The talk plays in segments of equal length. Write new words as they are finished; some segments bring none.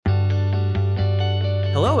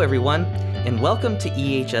Hello, everyone, and welcome to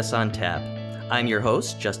EHS on Tap. I'm your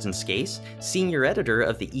host, Justin Scase, Senior Editor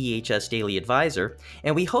of the EHS Daily Advisor,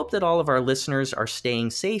 and we hope that all of our listeners are staying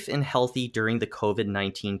safe and healthy during the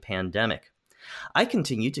COVID-19 pandemic. I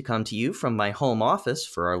continue to come to you from my home office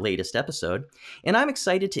for our latest episode, and I'm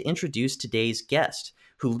excited to introduce today's guest,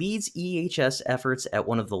 who leads EHS efforts at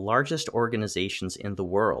one of the largest organizations in the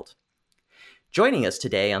world. Joining us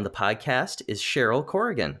today on the podcast is Cheryl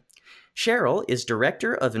Corrigan. Cheryl is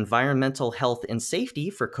Director of Environmental Health and Safety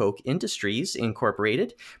for Koch Industries,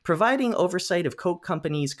 Incorporated, providing oversight of Koch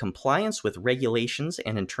Company's compliance with regulations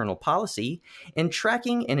and internal policy, and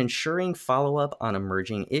tracking and ensuring follow-up on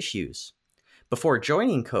emerging issues. Before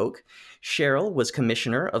joining Koch, Cheryl was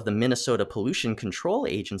Commissioner of the Minnesota Pollution Control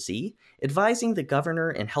Agency, advising the governor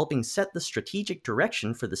and helping set the strategic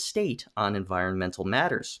direction for the state on environmental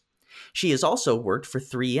matters. She has also worked for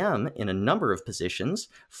 3M in a number of positions,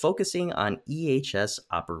 focusing on EHS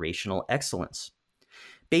operational excellence.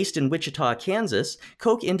 Based in Wichita, Kansas,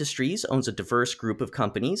 Koch Industries owns a diverse group of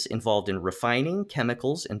companies involved in refining,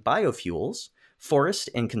 chemicals and biofuels, forest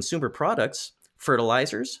and consumer products,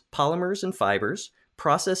 fertilizers, polymers and fibers,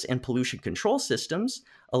 process and pollution control systems,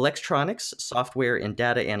 electronics, software and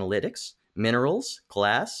data analytics, minerals,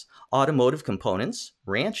 glass, automotive components,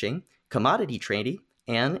 ranching, commodity trading,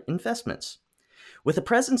 and investments. With a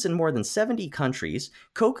presence in more than 70 countries,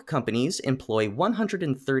 Koch companies employ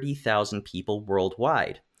 130,000 people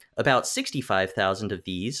worldwide. About 65,000 of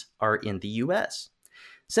these are in the U.S.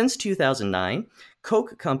 Since 2009,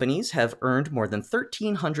 Koch companies have earned more than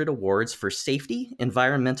 1,300 awards for safety,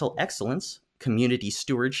 environmental excellence, community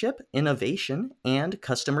stewardship, innovation, and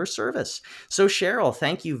customer service. So Cheryl,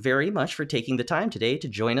 thank you very much for taking the time today to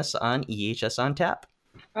join us on EHS on Tap.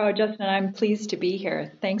 Oh, Justin, I'm pleased to be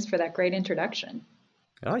here. Thanks for that great introduction.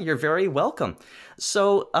 Oh, you're very welcome.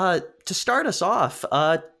 So to start us off,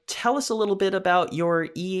 tell us a little bit about your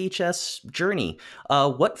EHS journey.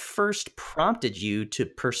 What first prompted you to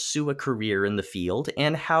pursue a career in the field,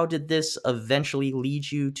 and how did this eventually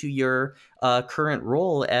lead you to your current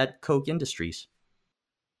role at Koch Industries?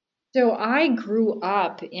 So I grew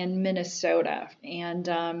up in Minnesota, and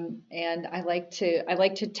I like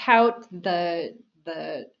to tout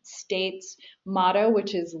the state's motto,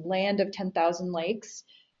 which is "Land of 10,000 Lakes."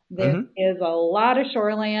 There Mm-hmm. is a lot of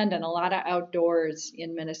shoreland and a lot of outdoors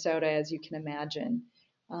in Minnesota, as you can imagine.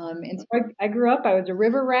 And so I grew up. I was a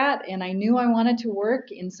river rat, and I knew I wanted to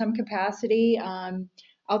work in some capacity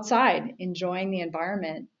outside, enjoying the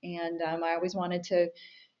environment. And I always wanted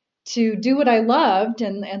to do what I loved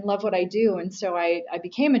and love what I do. And so I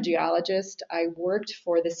became a geologist. I worked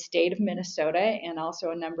for the state of Minnesota and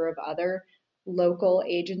also a number of other local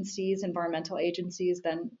agencies, environmental agencies,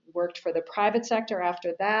 then worked for the private sector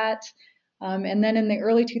after that. And then in the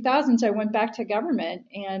early 2000s, I went back to government.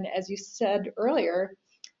 And as you said earlier,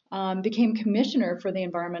 became commissioner for the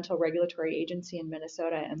Environmental Regulatory Agency in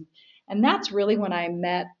Minnesota. And that's really when I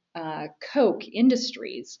met Koch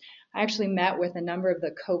Industries. I actually met with a number of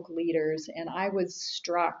the Koch leaders, and I was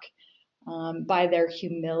struck by their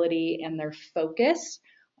humility and their focus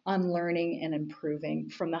on learning and improving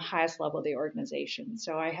from the highest level of the organization.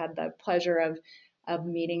 So I had the pleasure of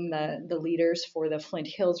meeting the leaders for the Flint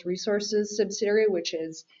Hills Resources subsidiary, which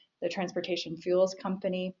is the transportation fuels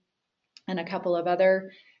company, and a couple of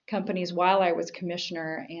other companies while I was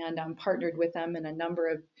commissioner, and partnered with them in a number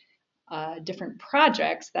of different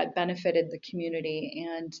projects that benefited the community,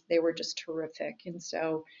 and they were just terrific. And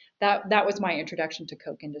so that was my introduction to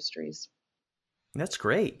Koch Industries. That's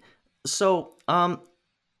great. So,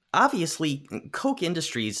 obviously, Koch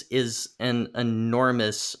Industries is an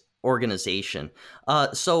enormous organization.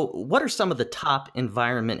 So what are some of the top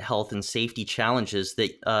environment, health, and safety challenges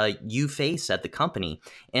that you face at the company,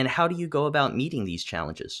 and how do you go about meeting these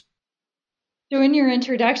challenges? So in your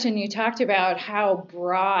introduction, you talked about how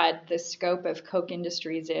broad the scope of Koch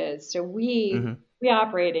Industries is. So we Mm-hmm. we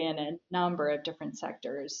operate in a number of different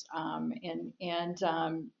sectors, from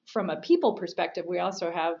a people perspective, we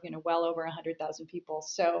also have well over 100,000 people.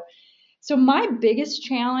 So my biggest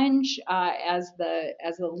challenge as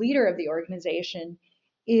the leader of the organization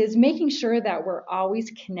is making sure that we're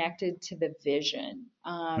always connected to the vision.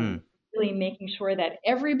 Really making sure that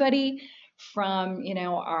everybody from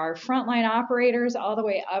our frontline operators all the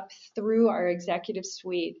way up through our executive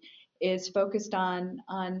suite is focused on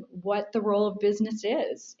what the role of business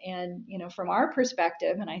is. And from our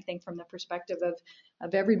perspective, and I think from the perspective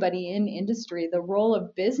of everybody in industry, the role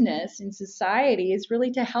of business in society is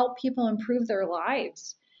really to help people improve their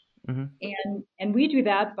lives. Mm-hmm. And we do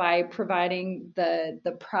that by providing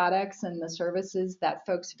the products and the services that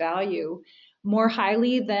folks value, more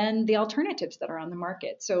highly than the alternatives that are on the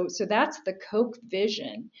market. So that's the Coke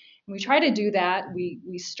vision. And we try to do that.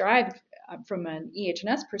 We strive from an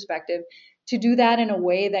EH&S perspective to do that in a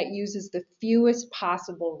way that uses the fewest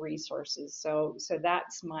possible resources. So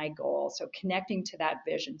that's my goal. So connecting to that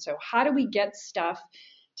vision. So how do we get stuff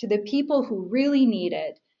to the people who really need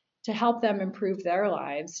it to help them improve their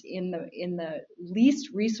lives in the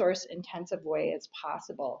least resource intensive way as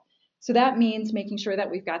possible? So that means making sure that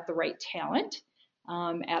we've got the right talent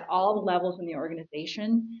at all levels in the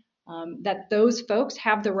organization, that those folks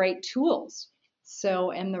have the right tools.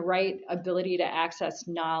 So, and the right ability to access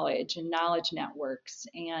knowledge and knowledge networks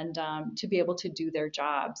and to be able to do their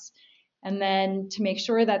jobs. And then to make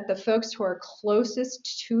sure that the folks who are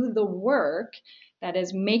closest to the work that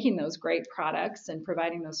is making those great products and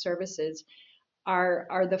providing those services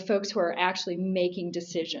are the folks who are actually making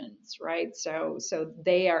decisions, right? So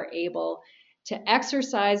they are able to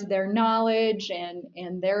exercise their knowledge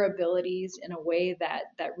and their abilities in a way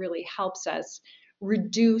that really helps us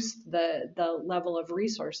reduce the level of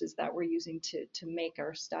resources that we're using to make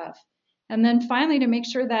our stuff. And then finally, to make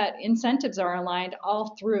sure that incentives are aligned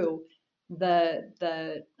all through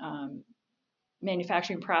the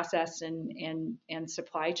manufacturing process and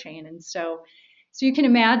supply chain. And so you can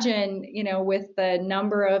imagine, with the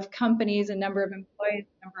number of companies and number of employees,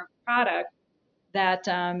 number of products,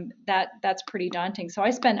 that's pretty daunting. So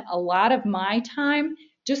I spend a lot of my time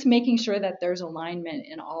just making sure that there's alignment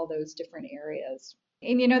in all those different areas.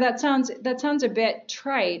 And that sounds a bit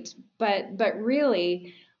trite, but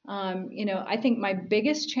really, I think my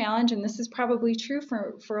biggest challenge, and this is probably true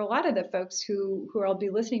for a lot of the folks who will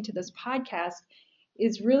be listening to this podcast,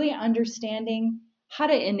 is really understanding how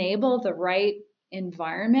to enable the right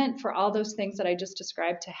environment for all those things that I just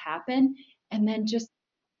described to happen, and then just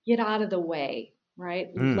get out of the way, right?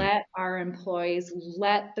 Let our employees,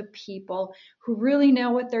 let the people who really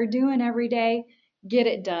know what they're doing every day get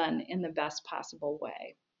it done in the best possible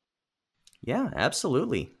way. Yeah,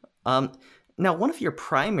 absolutely. Now, one of your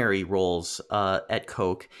primary roles at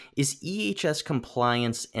Coke is EHS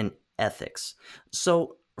compliance and ethics.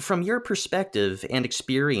 So, from your perspective and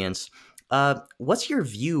experience, what's your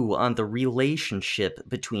view on the relationship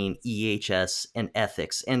between EHS and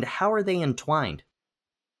ethics, and how are they entwined?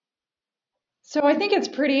 So I think it's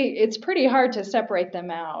pretty hard to separate them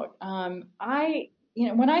out.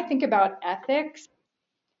 When I think about ethics,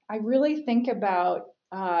 I really think about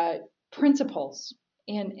principles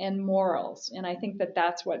and morals, and I think that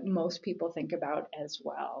that's what most people think about as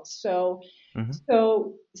well. So Hmm.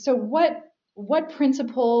 what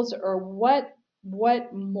principles or what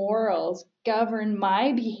morals govern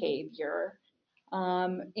my behavior,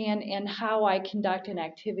 and how I conduct an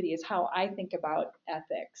activity is how I think about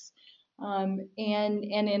ethics. And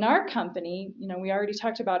in our company, we already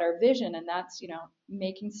talked about our vision, and that's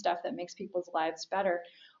making stuff that makes people's lives better.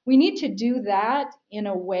 We need to do that in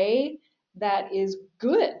a way that is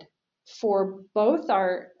good for both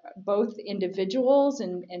individuals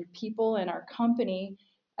and people in our company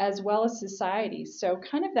as well as society. So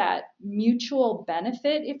kind of that mutual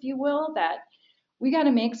benefit, if you will, that we got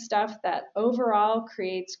to make stuff that overall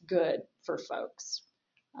creates good for folks.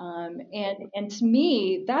 And to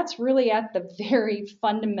me, that's really at the very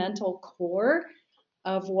fundamental core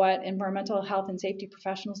of what environmental health and safety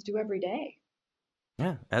professionals do every day.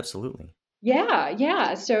 Yeah, absolutely.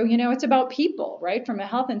 Yeah. So, it's about people, right? From a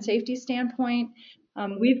health and safety standpoint,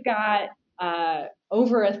 we've got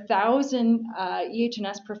over 1,000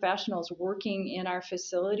 EH&S professionals working in our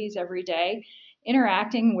facilities every day,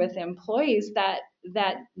 interacting with employees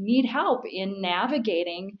that need help in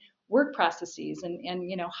navigating work processes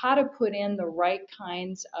and how to put in the right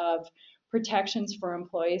kinds of protections for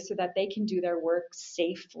employees so that they can do their work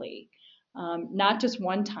safely, not just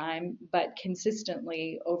one time, but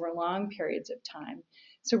consistently over long periods of time.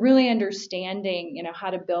 So really understanding,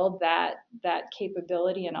 how to build that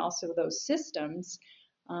capability and also those systems,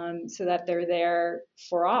 so that they're there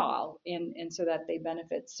for all and so that they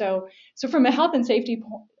benefit. So from a health and safety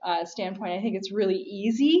standpoint, I think it's really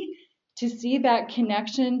easy to see that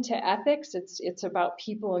connection to ethics. It's about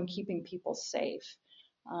people and keeping people safe.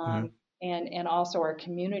 Hmm. And also our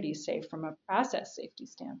community safe from a process safety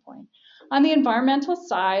standpoint. On the environmental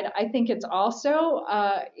side, I think it's also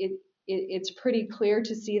it's pretty clear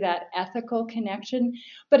to see that ethical connection,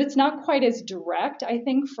 but it's not quite as direct. I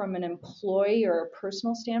think from an employee or a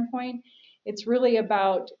personal standpoint, it's really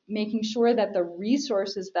about making sure that the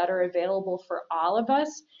resources that are available for all of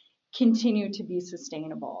us continue to be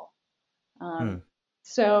sustainable. Um, Hmm.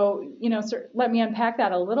 so let me unpack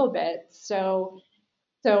that a little bit. So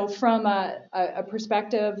from a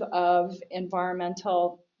perspective of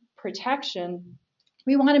environmental protection,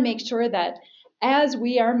 we want to make sure that as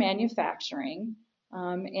we are manufacturing,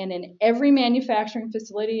 and in every manufacturing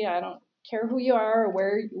facility, I don't care who you are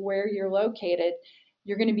or where you're located,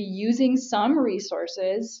 you're going to be using some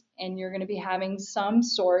resources and you're going to be having some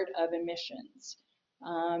sort of emissions.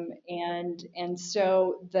 And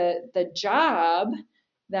so the job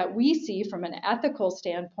that we see from an ethical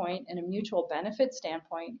standpoint and a mutual benefit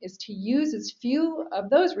standpoint is to use as few of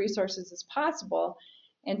those resources as possible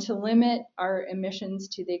and to limit our emissions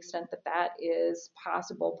to the extent that that is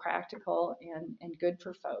possible, practical, and good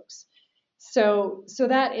for folks. So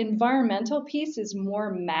that environmental piece is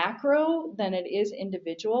more macro than it is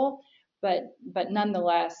individual, but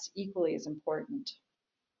nonetheless equally as important.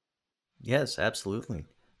 Yes, absolutely.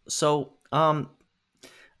 So,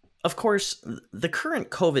 of course, the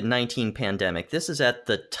current COVID-19 pandemic, this is at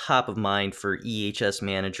the top of mind for EHS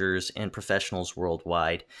managers and professionals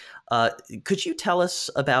worldwide. Could you tell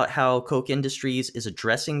us about how Koch Industries is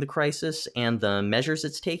addressing the crisis and the measures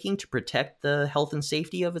it's taking to protect the health and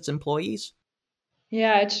safety of its employees?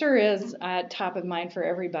 Yeah, it sure is top of mind for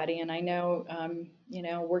everybody. And I know,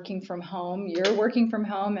 working from home, you're working from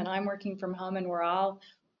home, and I'm working from home, and we're all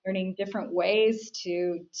learning different ways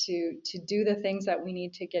to do the things that we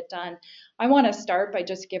need to get done. I want to start by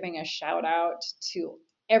just giving a shout out to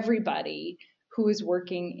everybody who is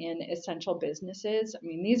working in essential businesses. I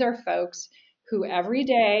mean, these are folks who every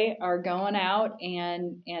day are going out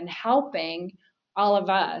and helping all of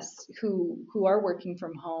us who are working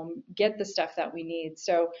from home get the stuff that we need.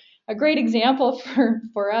 So a great example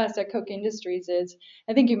for us at Koch Industries is,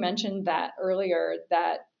 I think you mentioned that earlier,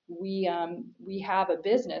 that we have a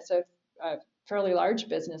business, a fairly large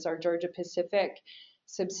business, our Georgia Pacific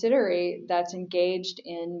subsidiary, that's engaged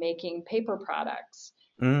in making paper products.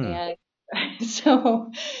 Mm. And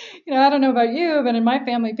so, I don't know about you, but in my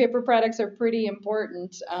family, paper products are pretty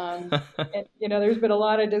important. And, there's been a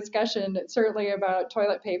lot of discussion, certainly about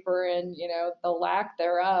toilet paper and, the lack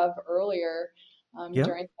thereof earlier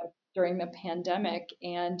Yep. during the pandemic.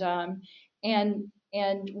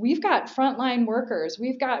 And we've got frontline workers.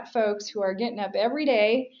 We've got folks who are getting up every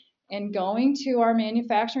day and going to our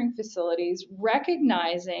manufacturing facilities,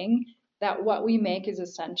 recognizing that what we make is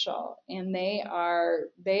essential, and they are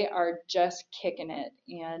just kicking it.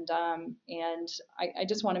 And I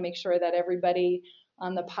just want to make sure that everybody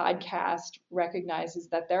on the podcast recognizes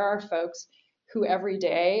that there are folks who every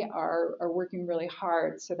day are working really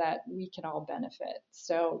hard so that we can all benefit.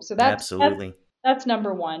 So Absolutely. that's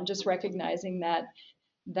number one, just recognizing that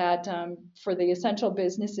for the essential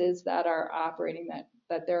businesses that are operating,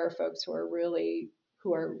 that there are folks who are really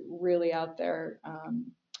out there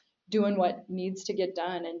doing what needs to get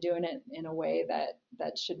done and doing it in a way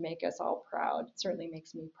that should make us all proud. It certainly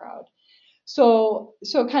makes me proud. So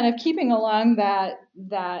kind of keeping along that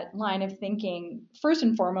line of thinking, first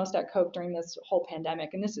and foremost at Koch during this whole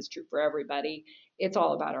pandemic, and this is true for everybody, it's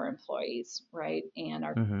all about our employees, right? And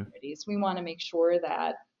our Hmm. communities. We want to make sure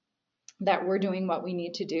that we're doing what we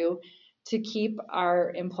need to do to keep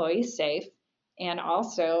our employees safe and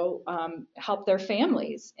also help their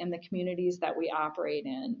families in the communities that we operate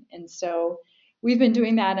in. And so we've been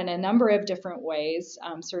doing that in a number of different ways.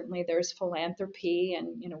 Certainly there's philanthropy,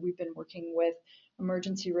 and we've been working with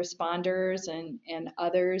emergency responders and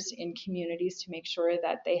others in communities to make sure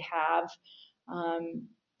that they have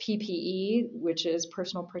PPE, which is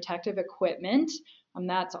personal protective equipment.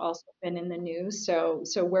 That's also been in the news. So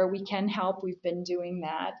where we can help, we've been doing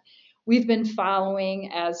that. We've been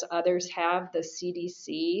following, as others have, the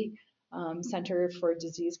CDC, Center for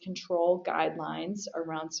Disease Control guidelines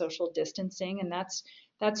around social distancing, and that's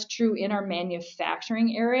true in our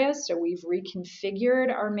manufacturing areas. So we've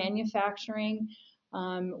reconfigured our manufacturing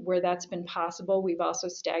where that's been possible. We've also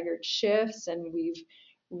staggered shifts, and we've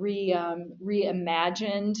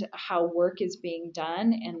reimagined how work is being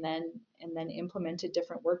done, and then implemented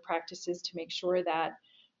different work practices to make sure that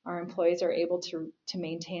our employees are able to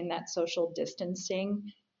maintain that social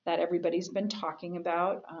distancing that everybody's been talking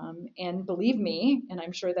about. And believe me, and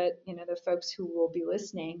I'm sure that the folks who will be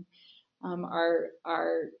listening are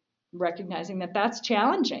recognizing that that's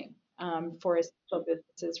challenging for essential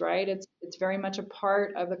businesses, right? It's very much a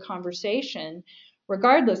part of the conversation,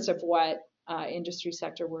 regardless of what industry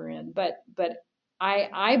sector we're in. But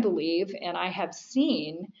I believe, and I have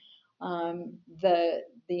seen the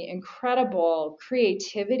incredible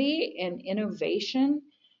creativity and innovation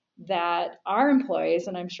that our employees,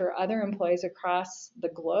 and I'm sure other employees across the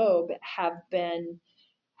globe, have been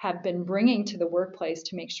bringing to the workplace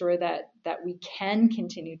to make sure that we can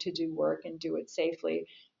continue to do work and do it safely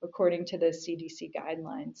according to the CDC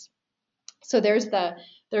guidelines. So there's the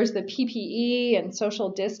PPE and social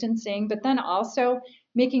distancing, but then also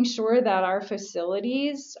making sure that our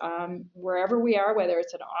facilities, wherever we are, whether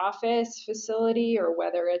it's an office facility or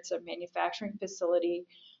whether it's a manufacturing facility,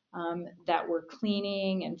 that we're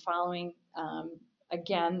cleaning and following,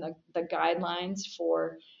 again, the guidelines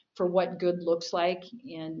for what good looks like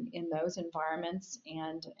in those environments,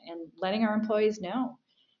 and letting our employees know.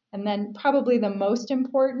 And then probably the most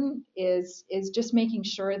important is just making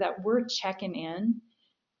sure that we're checking in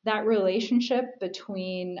that relationship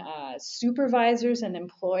between supervisors and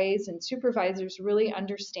employees, and supervisors really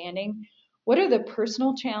understanding what are the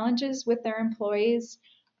personal challenges with their employees.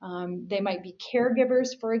 They might be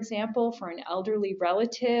caregivers, for example, for an elderly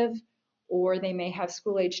relative, or they may have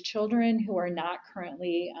school age children who are not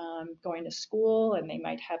currently going to school, and they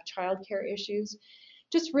might have childcare issues.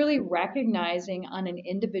 Just really recognizing on an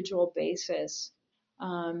individual basis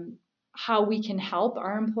um, how we can help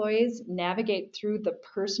our employees navigate through the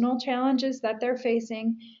personal challenges that they're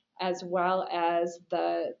facing, as well as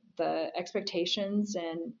the expectations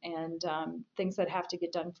and things that have to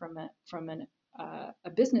get done a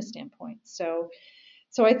business standpoint. So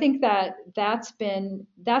I think that that's been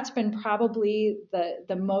probably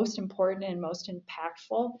the most important and most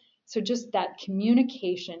impactful. So just that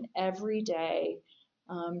communication every day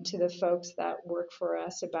to the folks that work for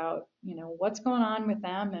us about, what's going on with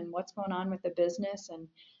them and what's going on with the business and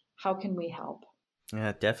how can we help.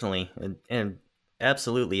 Yeah, definitely, and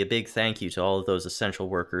absolutely a big thank you to all of those essential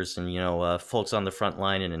workers and folks on the front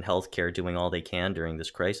line and in healthcare doing all they can during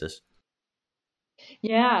this crisis.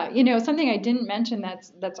 Yeah, something I didn't mention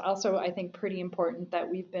that's also, I think, pretty important that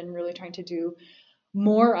we've been really trying to do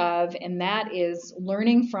more of, and that is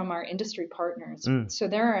learning from our industry partners. Mm. So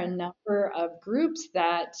there are a number of groups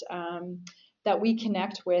that we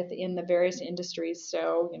connect with in the various industries.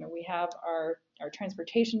 So we have our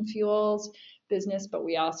transportation fuels business, but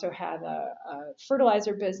we also have a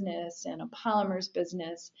fertilizer business and a polymers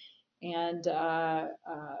business, and our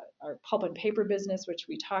pulp and paper business, which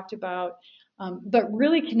we talked about. But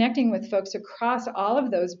really connecting with folks across all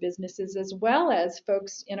of those businesses, as well as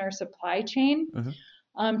folks in our supply chain,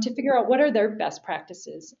 Mm-hmm. to figure out what are their best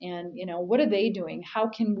practices, and what are they doing. How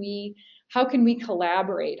can we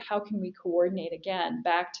collaborate? How can we coordinate? Again,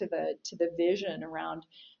 back to the vision around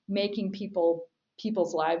making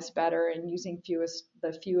people's lives better and using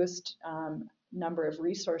the fewest number of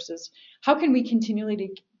resources. How can we continually to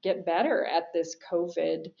get better at this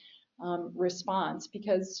COVID response?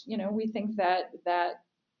 Because we think that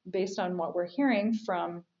based on what we're hearing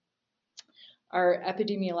from our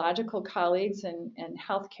epidemiological colleagues and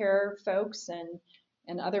healthcare folks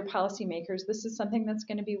and other policymakers, this is something that's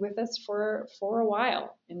going to be with us for a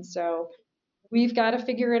while. And so we've got to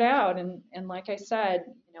figure it out. And like I said,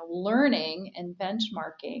 learning and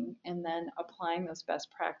benchmarking and then applying those best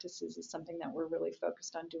practices is something that we're really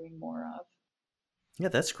focused on doing more of. Yeah,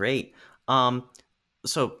 that's great.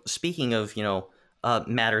 So speaking of,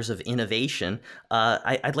 matters of innovation,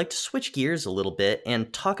 I'd like to switch gears a little bit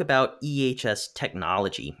and talk about EHS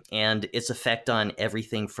technology and its effect on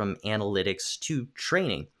everything from analytics to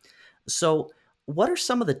training. So, what are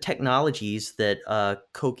some of the technologies that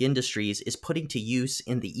Koch Industries is putting to use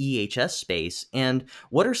in the EHS space, and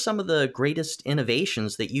what are some of the greatest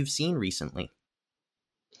innovations that you've seen recently?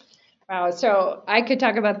 Wow, so I could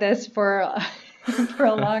talk about this for for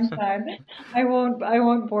a long time. I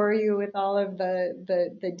won't bore you with all of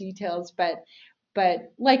the details, but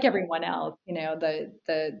like everyone else,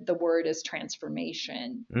 the word is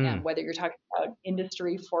transformation. Mm. Whether you're talking about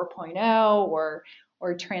Industry 4.0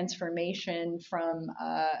 or transformation from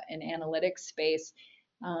an analytics space,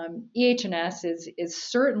 EH&S is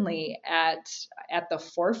certainly at the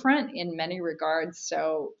forefront in many regards.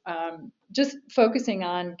 So just focusing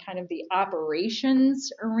on kind of the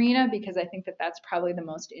operations arena, because I think that that's probably the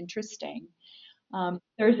most interesting.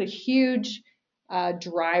 There's a huge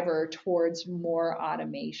driver towards more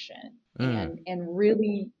automation Mm. and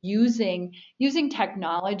really using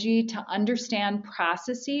technology to understand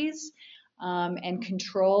processes and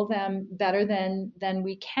control them better than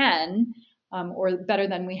we can, or better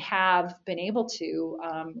than we have been able to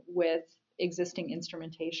with existing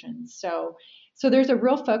instrumentation. So there's a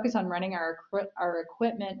real focus on running our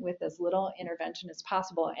equipment with as little intervention as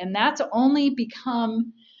possible, and that's only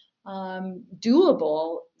become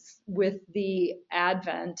doable with the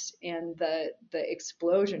advent and the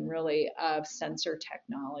explosion, really, of sensor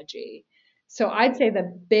technology. So I'd say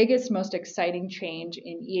the biggest, most exciting change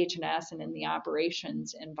in EH&S and in the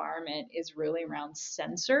operations environment is really around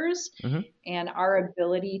sensors Hmm. and our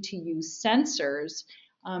ability to use sensors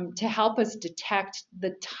to help us detect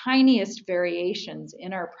the tiniest variations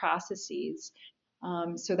in our processes,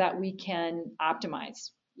 so that we can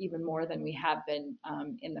optimize even more than we have been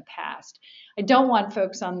in the past. I don't want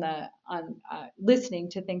folks on listening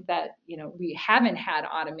to think that we haven't had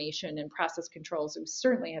automation and process controls. We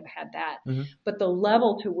certainly have had that, but the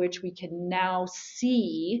level to which we can now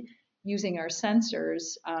see using our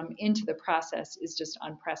sensors into the process is just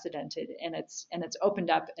unprecedented, and it's opened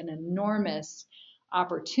up an enormous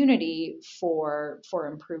opportunity for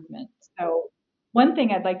improvement. So one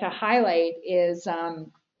thing I'd like to highlight is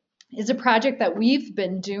a project that we've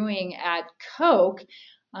been doing at Coke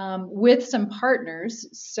with some partners.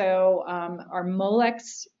 So our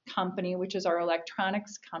Molex company, which is our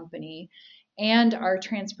electronics company, and our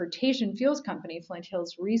transportation fuels company, Flint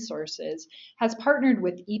Hills Resources, has partnered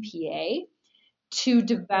with EPA to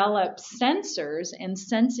develop sensors and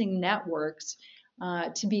sensing networks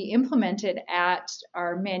to be implemented at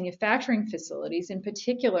our manufacturing facilities, in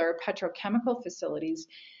particular petrochemical facilities,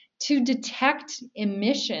 to detect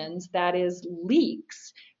emissions, that is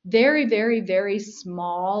leaks, very, very, very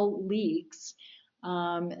small leaks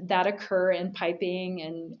that occur in piping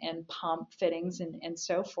and pump fittings and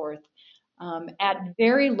so forth. At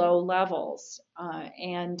very low levels,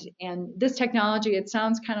 and this technology, it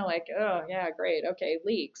sounds kind of like, oh yeah, great, okay,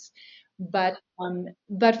 leaks, but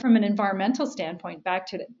from an environmental standpoint, back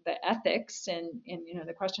to the ethics and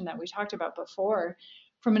the question that we talked about before,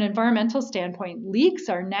 from an environmental standpoint, leaks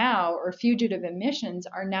are now, or fugitive emissions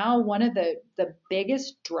are now, one of the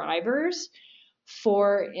biggest drivers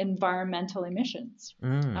for environmental emissions.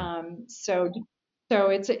 So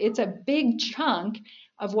it's a big chunk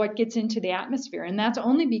of what gets into the atmosphere, and that's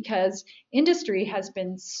only because industry has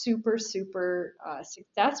been super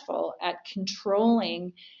successful at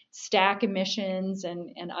controlling stack emissions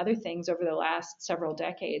and other things over the last several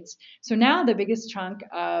decades. So now the biggest chunk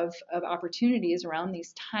of opportunity is around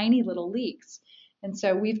these tiny little leaks. And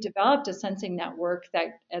so we've developed a sensing network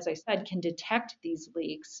that, as I said, can detect these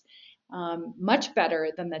leaks much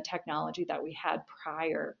better than the technology that we had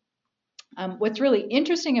prior. What's really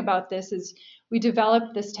interesting about this is we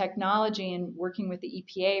developed this technology in working with the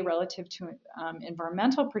EPA relative to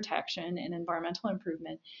environmental protection and environmental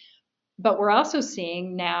improvement. But we're also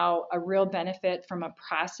seeing now a real benefit from a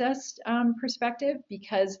process perspective,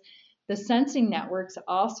 because the sensing networks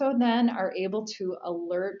also then are able to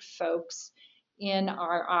alert folks in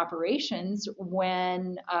our operations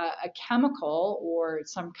when a chemical or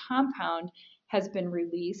some compound has been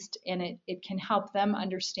released, and it can help them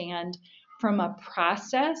understand from a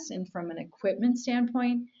process and from an equipment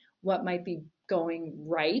standpoint what might be going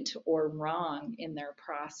right or wrong in their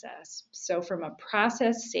process. So from a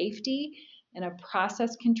process safety and a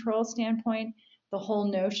process control standpoint, the whole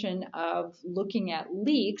notion of looking at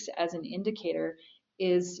leaks as an indicator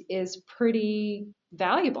is pretty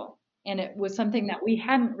valuable. And it was something that we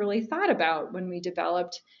hadn't really thought about when we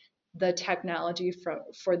developed the technology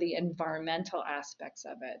for the environmental aspects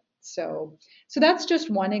of it. So that's just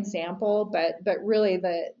one example, but really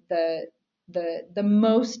the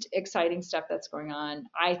most exciting stuff that's going on,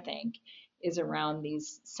 I think, is around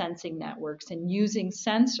these sensing networks and using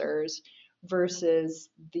sensors versus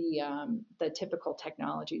the typical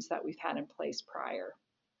technologies that we've had in place prior.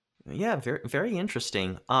 Yeah, very very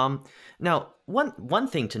interesting. Now one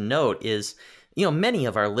thing to note is, many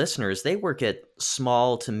of our listeners, they work at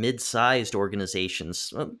small to mid-sized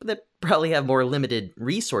organizations that probably have more limited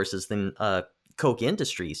resources than Koch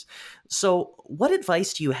Industries. So, what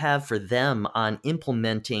advice do you have for them on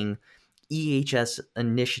implementing EHS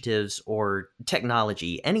initiatives or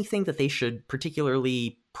technology? Anything that they should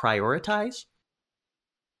particularly prioritize?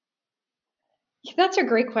 That's a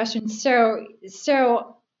great question.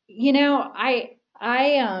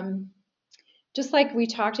 I just like we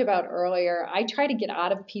talked about earlier, I try to get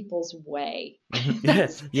out of people's way.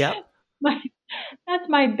 That's Yeah. my that's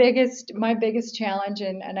my biggest challenge,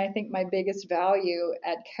 and I think my biggest value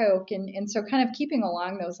at Coke. And so kind of keeping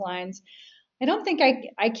along those lines, I don't think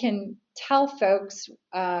I can tell folks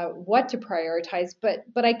what to prioritize,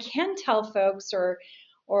 but I can tell folks, or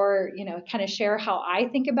kind of share how I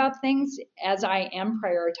think about things as I am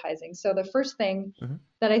prioritizing. So the first thing Hmm.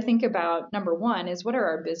 that I think about, number one, is what are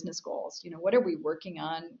our business goals? What are we working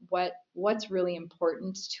on? What's really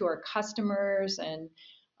important to our customers and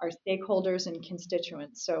our stakeholders and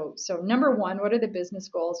constituents? So number one, what are the business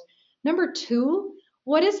goals? Number two,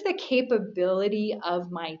 what is the capability of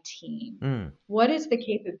my team? Mm. What is the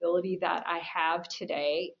capability that I have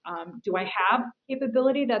today? Do I have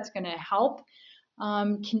capability that's going to help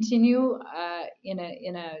continue in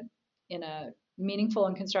a meaningful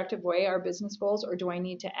and constructive way our business goals, or do I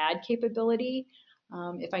need to add capability?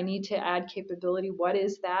 If I need to add capability, what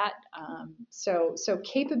is that? So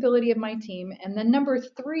capability of my team. And then number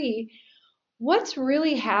three, what's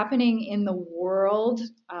really happening in the world,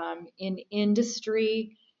 in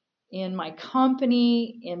industry, in my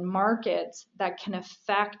company, in markets that can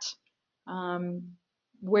affect um,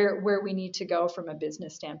 where we need to go from a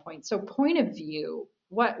business standpoint. So point of view,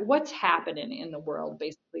 what's happening in the world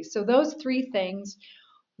basically. So those three things,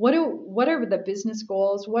 what are the business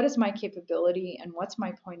goals, what is my capability, and what's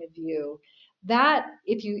my point of view? That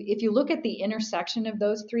if you look at the intersection of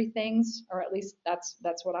those three things, or at least that's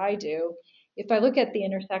what I do, if I look at the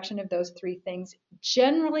intersection of those three things,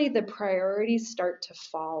 generally the priorities start to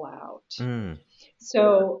fall out. Mm.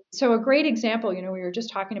 So a great example, we were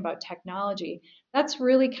just talking about technology. That's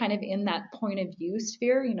really kind of in that point of view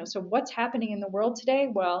sphere. So what's happening in the world today?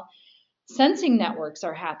 Well, sensing networks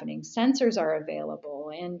are happening, sensors are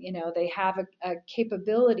available, and they have a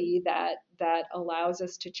capability that allows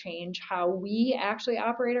us to change how we actually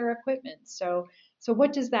operate our equipment. So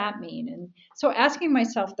what does that mean? And so asking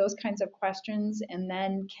myself those kinds of questions and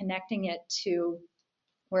then connecting it to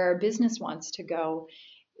where our business wants to go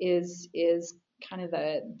is kind of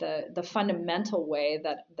the fundamental way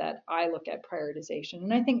that I look at prioritization,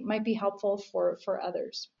 and I think might be helpful for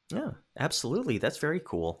others. Yeah, absolutely. That's very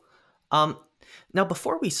cool. Um, Now,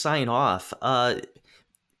 before we sign off,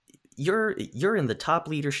 you're in the top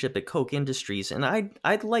leadership at Koch Industries, and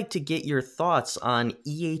I'd like to get your thoughts on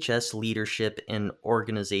EHS leadership and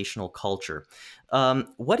organizational culture.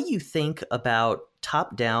 What do you think about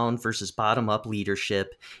top-down versus bottom-up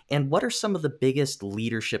leadership, and what are some of the biggest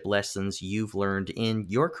leadership lessons you've learned in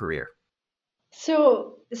your career?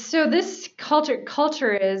 So this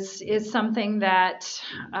culture is something that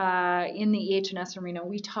in the EH&S arena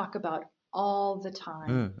we talk about all the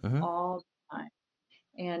time, Mm-hmm. all the time,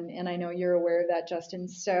 and I know you're aware of that, Justin.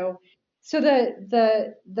 So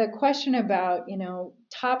the question about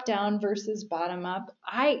top down versus bottom up,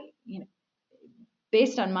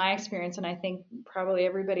 based on my experience, and I think probably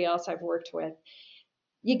everybody else I've worked with,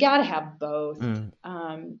 you got to have both.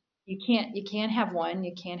 Mm. You can't have one,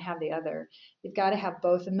 you can't have the other. You've got to have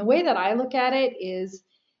both. And the way that I look at it is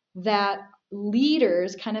that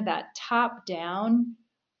leaders, kind of that top down,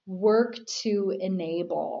 work to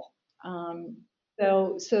enable. Um,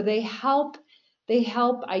 so they help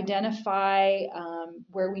identify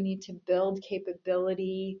where we need to build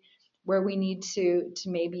capability, where we need to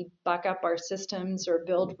maybe buck up our systems or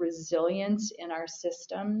build resilience in our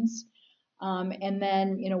systems. And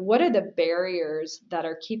then, what are the barriers that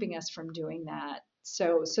are keeping us from doing that?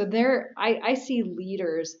 So there, I see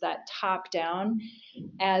leaders that top down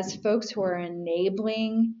as folks who are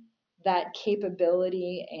enabling that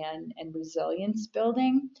capability and resilience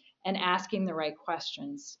building and asking the right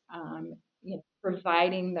questions,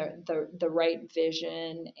 providing the right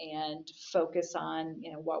vision and focus on,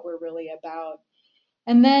 what we're really about.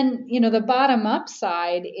 And then, the bottom up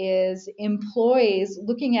side is employees,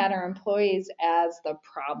 looking at our employees as the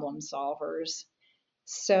problem solvers.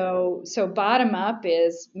 So bottom up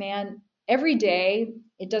is, man, every day,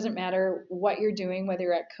 it doesn't matter what you're doing, whether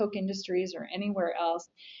you're at Koch Industries or anywhere else,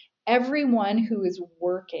 everyone who is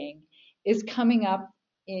working is coming up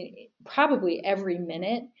probably every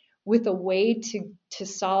minute with a way to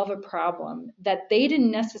solve a problem that they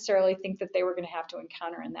didn't necessarily think that they were going to have to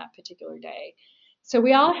encounter in that particular day. So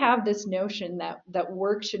we all have this notion that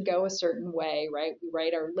work should go a certain way, right? We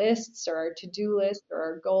write our lists or our to-do list or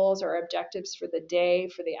our goals or our objectives for the day,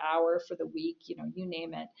 for the hour, for the week, you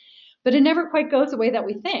name it. But it never quite goes the way that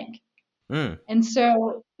we think. Mm. And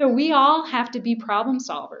so we all have to be problem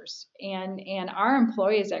solvers, and our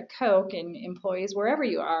employees at Koch and employees wherever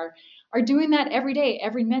you are doing that every day,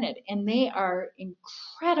 every minute, and they are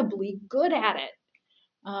incredibly good at it.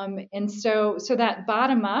 And so that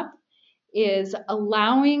bottom up is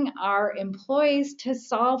allowing our employees to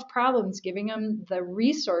solve problems, giving them the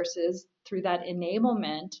resources through that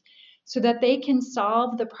enablement so that they can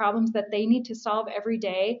solve the problems that they need to solve every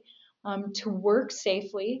day, to work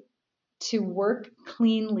safely, to work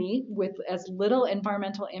cleanly with as little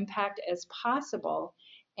environmental impact as possible,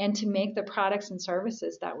 and to make the products and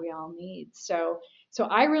services that we all need. So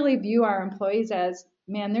I really view our employees as,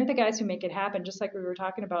 man, they're the guys who make it happen, just like we were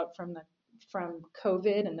talking about from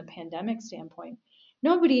COVID and the pandemic standpoint.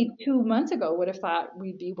 Nobody 2 months ago would have thought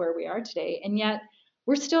we'd be where we are today, and yet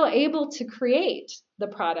we're still able to create the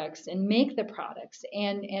products and make the products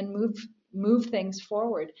and move things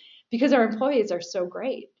forward because our employees are so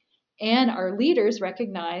great. And our leaders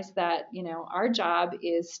recognize that, our job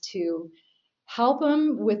is to help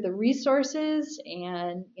them with the resources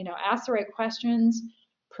and, ask the right questions,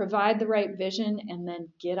 provide the right vision, and then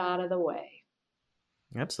get out of the way.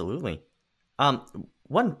 Absolutely. Um,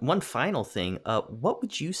 one final thing. What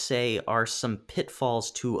would you say are some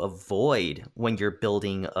pitfalls to avoid when you're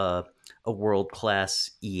building a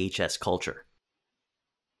world-class EHS culture?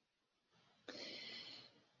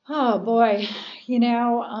 Oh boy,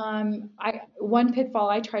 I one pitfall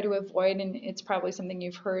I try to avoid, and it's probably something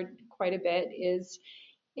you've heard quite a bit, is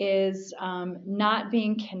not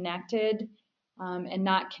being connected and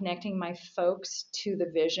not connecting my folks to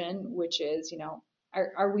the vision, which is,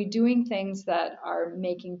 are we doing things that are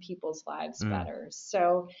making people's lives Mm. better?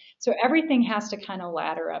 So everything has to kind of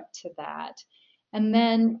ladder up to that. And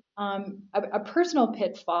then a personal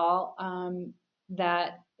pitfall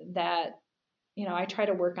that I try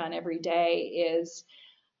to work on every day is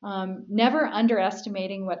never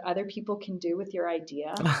underestimating what other people can do with your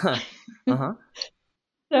idea. Uh-huh.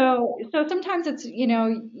 So sometimes it's,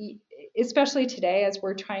 especially today as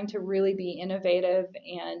we're trying to really be innovative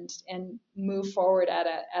and move forward at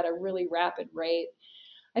a really rapid rate.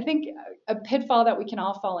 I think a pitfall that we can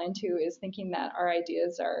all fall into is thinking that our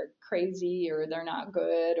ideas are crazy or they're not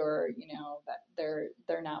good or, that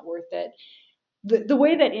they're not worth it. The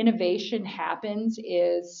way that innovation happens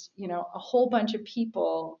is, a whole bunch of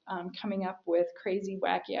people coming up with crazy,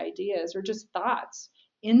 wacky ideas or just thoughts,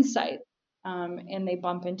 insight, and they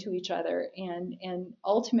bump into each other, and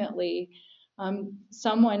ultimately,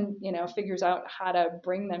 someone figures out how to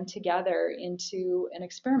bring them together into an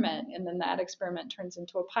experiment, and then that experiment turns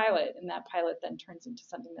into a pilot, and that pilot then turns into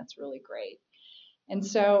something that's really great. And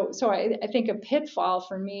so I think a pitfall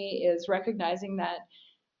for me is recognizing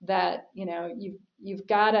that you've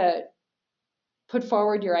got to put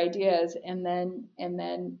forward your ideas and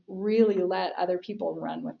then really let other people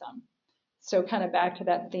run with them. So kind of back to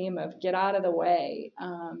that theme of get out of the way,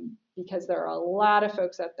 because there are a lot of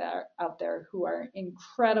folks out there who are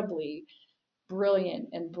incredibly brilliant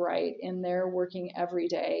and bright, and they're working every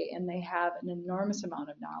day, and they have an enormous amount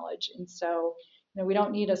of knowledge. And so, we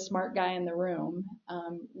don't need a smart guy in the room.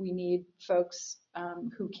 We need folks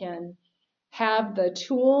who can have the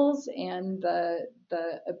tools and the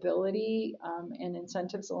ability and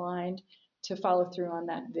incentives aligned to follow through on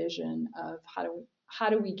that vision of how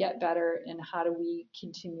do we get better and how do we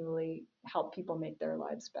continually help people make their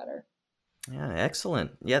lives better. Yeah,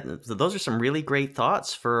 excellent. Yeah, those are some really great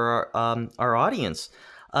thoughts for our audience.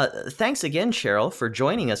 Thanks again, Cheryl, for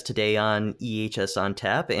joining us today on EHS on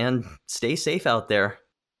Tap, and stay safe out there.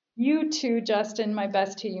 You too, Justin. My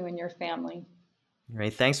best to you and your family. All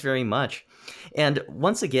right, thanks very much. And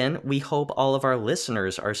once again, we hope all of our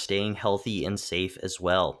listeners are staying healthy and safe as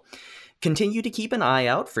well. Continue to keep an eye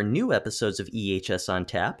out for new episodes of EHS on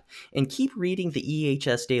Tap, and keep reading the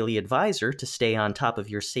EHS Daily Advisor to stay on top of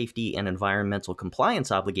your safety and environmental compliance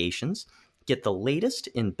obligations, get the latest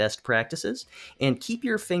in best practices, and keep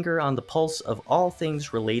your finger on the pulse of all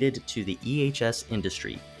things related to the EHS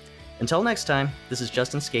industry. Until next time, this is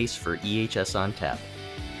Justin Scase for EHS on Tap.